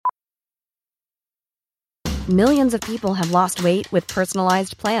Millions of people have lost weight with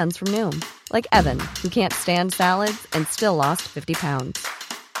personalized plans from Noom. Like Evan, who can't stand salads and still lost 50 pounds.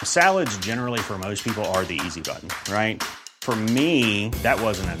 Salads generally for most people are the easy button, right? For me, that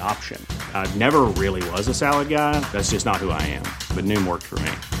wasn't an option. I never really was a salad guy. That's just not who I am. But Noom worked for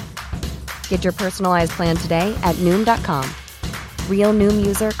me. Get your personalized plan today at Noom.com. Real Noom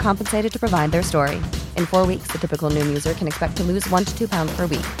user compensated to provide their story. In 4 weeks, the typical Noom user can expect to lose 1 to 2 pounds per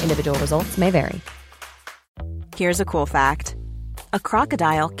week. Individual results may vary. Here's a cool fact. A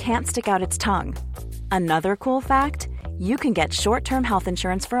crocodile can't stick out its tongue. Another cool fact, you can get short-term health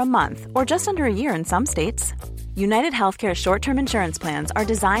insurance for a month or just under a year in some states. United Healthcare short-term insurance plans are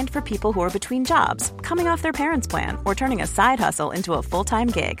designed for people who are between jobs, coming off their parents' plan, or turning a side hustle into a full-time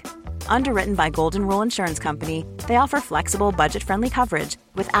gig. Underwritten by Golden Rule Insurance Company, they offer flexible, budget-friendly coverage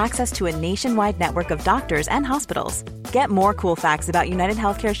with access to a nationwide network of doctors and hospitals. Get more cool facts about United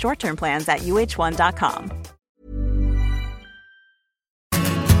Healthcare short-term plans at uh1.com.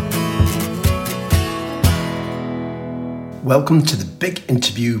 Welcome to the big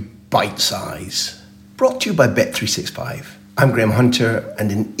interview, BITESIZE, brought to you by Bet365. I'm Graham Hunter,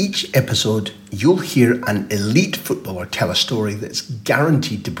 and in each episode, you'll hear an elite footballer tell a story that's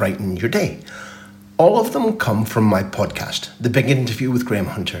guaranteed to brighten your day. All of them come from my podcast, The Big Interview with Graham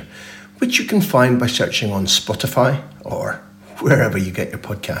Hunter, which you can find by searching on Spotify or wherever you get your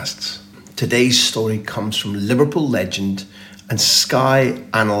podcasts. Today's story comes from Liverpool legend and Sky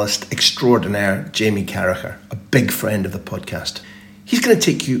analyst extraordinaire Jamie Carragher, a big friend of the podcast. He's going to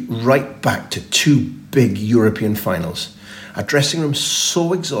take you right back to 2 big European finals, a dressing room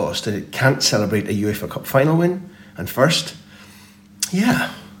so exhausted it can't celebrate a UEFA Cup final win, and first,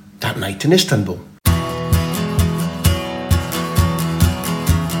 that night in Istanbul.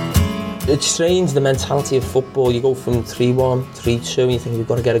 It's strange, the mentality of football. You go from 3-1, 3-2, and you think we've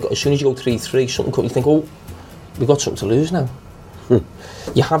got to get it. As soon as you go 3-3, something, you think, oh, we've got something to lose now.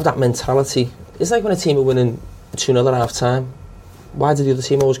 You have that mentality. It's like when a team are winning 2-0 at half time. Why did the other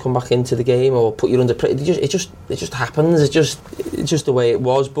team always come back into the game or put you under pressure? It just happens. It's just the way it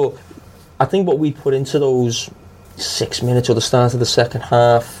was. But I think what we put into those 6 minutes or the start of the second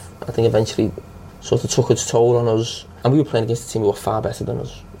half, I think eventually sort of took its toll on us. And we were playing against a team who were far better than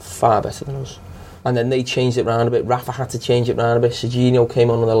us. And then they changed it round a bit. Rafa had to change it round a bit. Serginho came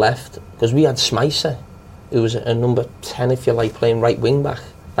on the left because we had Smicer, who was a number 10, if you like, playing right wing back.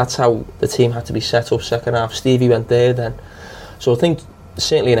 That's how the team had to be set up second half. Stevie went there then. So I think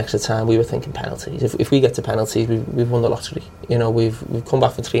certainly in extra time we were thinking penalties. If we get to penalties, we've won the lottery. You know, we've come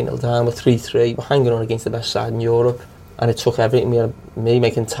back from 3-0 down, we're 3-3. We're hanging on against the best side in Europe. And it took everything. We had me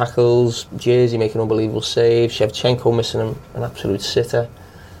making tackles, Jersey making unbelievable saves, Shevchenko missing an absolute sitter.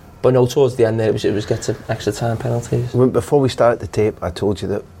 But no, towards the end there, it was get to extra time penalties. Before we started the tape, I told you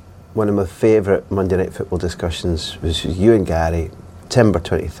that one of my favourite Monday Night Football discussions was you and Gary, September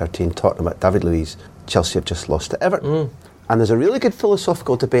 2013, talking about David Luiz. Chelsea have just lost to Everton. And there's a really good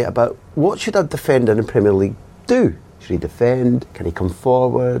philosophical debate about what should a defender in the Premier League do? Should he defend? Can he come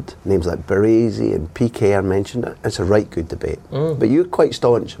forward? Names like Baresi and PK are mentioned. It's a right good debate. But you're quite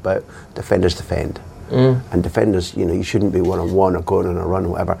staunch about defenders defend. And defenders, you know, you shouldn't be one-on-one or going on a run or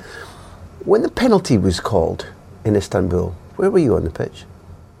whatever. When the penalty was called in Istanbul, where were you on the pitch?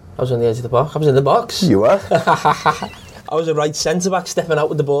 I was on the edge of the box. I was in the box. You were? I was a right centre-back stepping out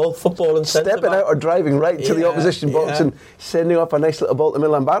with the ball, footballing centre-back. Stepping out or driving right to the opposition box and sending up a nice little ball to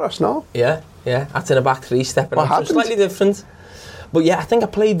Milan Baros, no? Yeah. That's in a back three, stepping what out. Happened? So slightly different. But yeah, I think I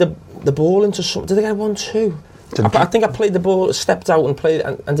played the ball into some... Did I get 1-2? I think I played the ball, stepped out and played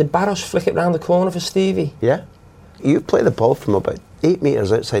it, and did Baros flick it round the corner for Stevie? Yeah. You play the ball from about 8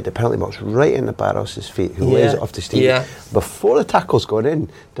 metres outside the penalty box, right into Barros' feet, who lays it off to Stevie. Yeah. Before the tackle's gone in,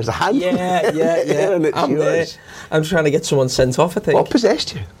 there's a hand. Yeah. And it's I'm yours. there. I'm trying to get someone sent off, I think. What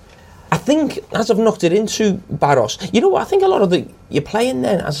possessed you? I think, as I've knocked it into Barros, you know what, I think a lot of you're playing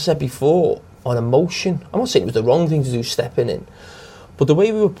then, as I said before, on emotion. I'm not saying it was the wrong thing to do, stepping in. But the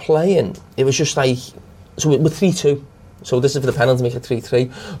way we were playing, it was just like, so we're 3-2. So this is for the penalty, make it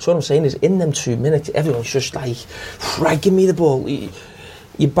 3-3. So what I'm saying is, in them 2 minutes, everyone's just like, right, give me the ball.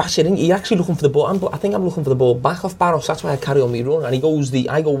 You bash it in, you're actually looking for the ball. I think I'm looking for the ball back off Barros. That's why I carry on my run. And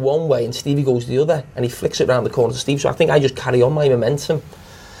I go one way and Stevie goes the other. And he flicks it round the corner to Steve. So I think I just carry on my momentum.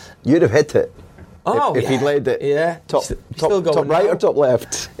 You'd have hit it. Oh, if he'd laid it. Yeah. Top right or top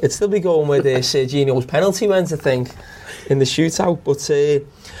left? It'd still be going where Serginho's penalty went, I think. in the shootout. But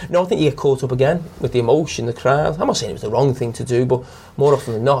no, I think you get caught up again with the emotion, the crowd. I'm not saying it was the wrong thing to do, but more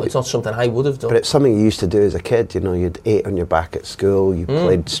often than not, it's not something I would have done. But it's something you used to do as a kid. You know, you'd 8 on your back at school, you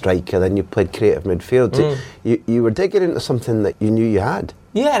played striker, then you played creative midfield. You were digging into something that you knew you had.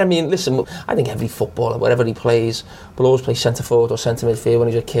 Yeah, I mean, listen, I think every footballer, wherever he plays, will always play centre forward or centre midfield when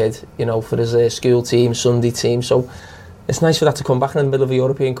he's a kid, you know, for his school team, Sunday team. So it's nice for that to come back in the middle of a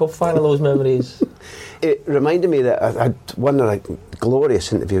European Cup final, those memories. It reminded me that I had one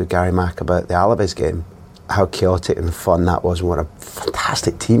glorious interview with Gary Mack about the Alaves game, how chaotic and fun that was, and what a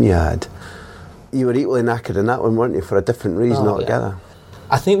fantastic team you had. You were equally knackered in that one, weren't you, for a different reason altogether? Yeah.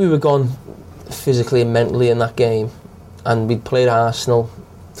 I think we were gone physically and mentally in that game, and we'd played Arsenal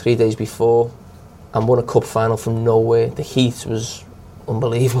 3 days before and won a cup final from nowhere. The heat was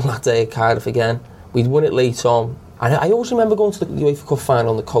unbelievable that day at Carragher again. We'd won it late on, and I always remember going to the UEFA Cup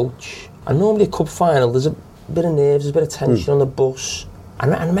final on the coach. And normally a cup final, there's a bit of nerves, there's a bit of tension on the bus.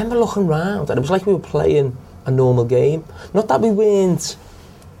 And I remember looking round, and it was like we were playing a normal game. Not that we weren't,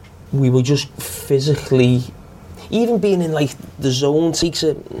 we were just physically, even being in like the zone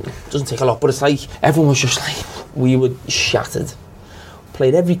doesn't take a lot, but it's like everyone was just like, we were shattered.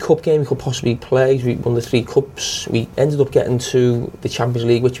 Played every cup game we could possibly play. We won the 3 cups. We ended up getting to the Champions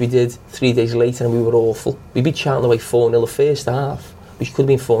League, which we did 3 days later, and we were awful. We beat Charlton away 4-0 the first half, which could have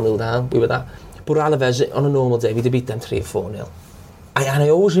been 4-0 down. We were that. But Alaves, on a normal day, we'd have beat them 3 or 4-0. And I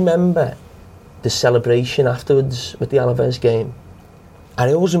always remember the celebration afterwards with the Alaves game. And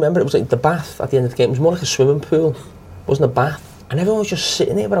I always remember it was like the bath at the end of the game. It was more like a swimming pool. It wasn't a bath. And everyone was just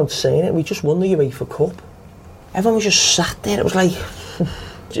sitting there without saying it. We just won the UEFA Cup. Everyone was just sat there. It was like,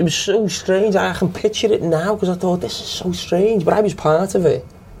 it was so strange. I can picture it now because I thought, this is so strange. But I was part of it.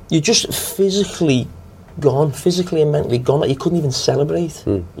 You're just physically gone, physically and mentally gone, that you couldn't even celebrate.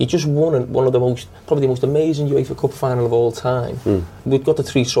 You just won one of probably the most amazing UEFA Cup final of all time. We've got the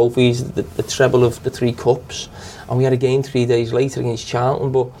 3 trophies, the treble of the 3 cups, and we had a game 3 days later against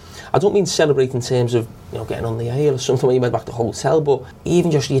Charlton. But I don't mean celebrate in terms of, you know, getting on the ale or something when you went back to the hotel, but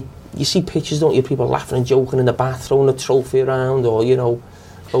even just you see pictures, don't you, people laughing and joking in the bath, throwing a trophy around, or, you know,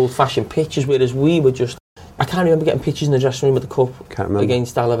 old-fashioned pictures, whereas we were just, I can't remember getting pictures in the dressing room with the cup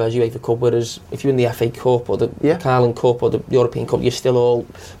against Alaves UEFA Cup, whereas if you're in the FA Cup or the Carling Cup or the European Cup, you're still all...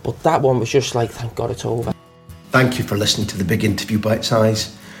 But that one was just like, thank God it's over. Thank you for listening to The Big Interview Bite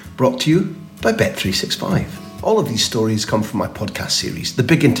Size, brought to you by Bet365. All of these stories come from my podcast series, The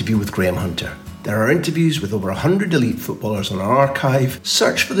Big Interview with Graham Hunter. There are interviews with over 100 elite footballers on our archive.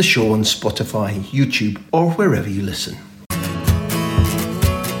 Search for the show on Spotify, YouTube, or wherever you listen.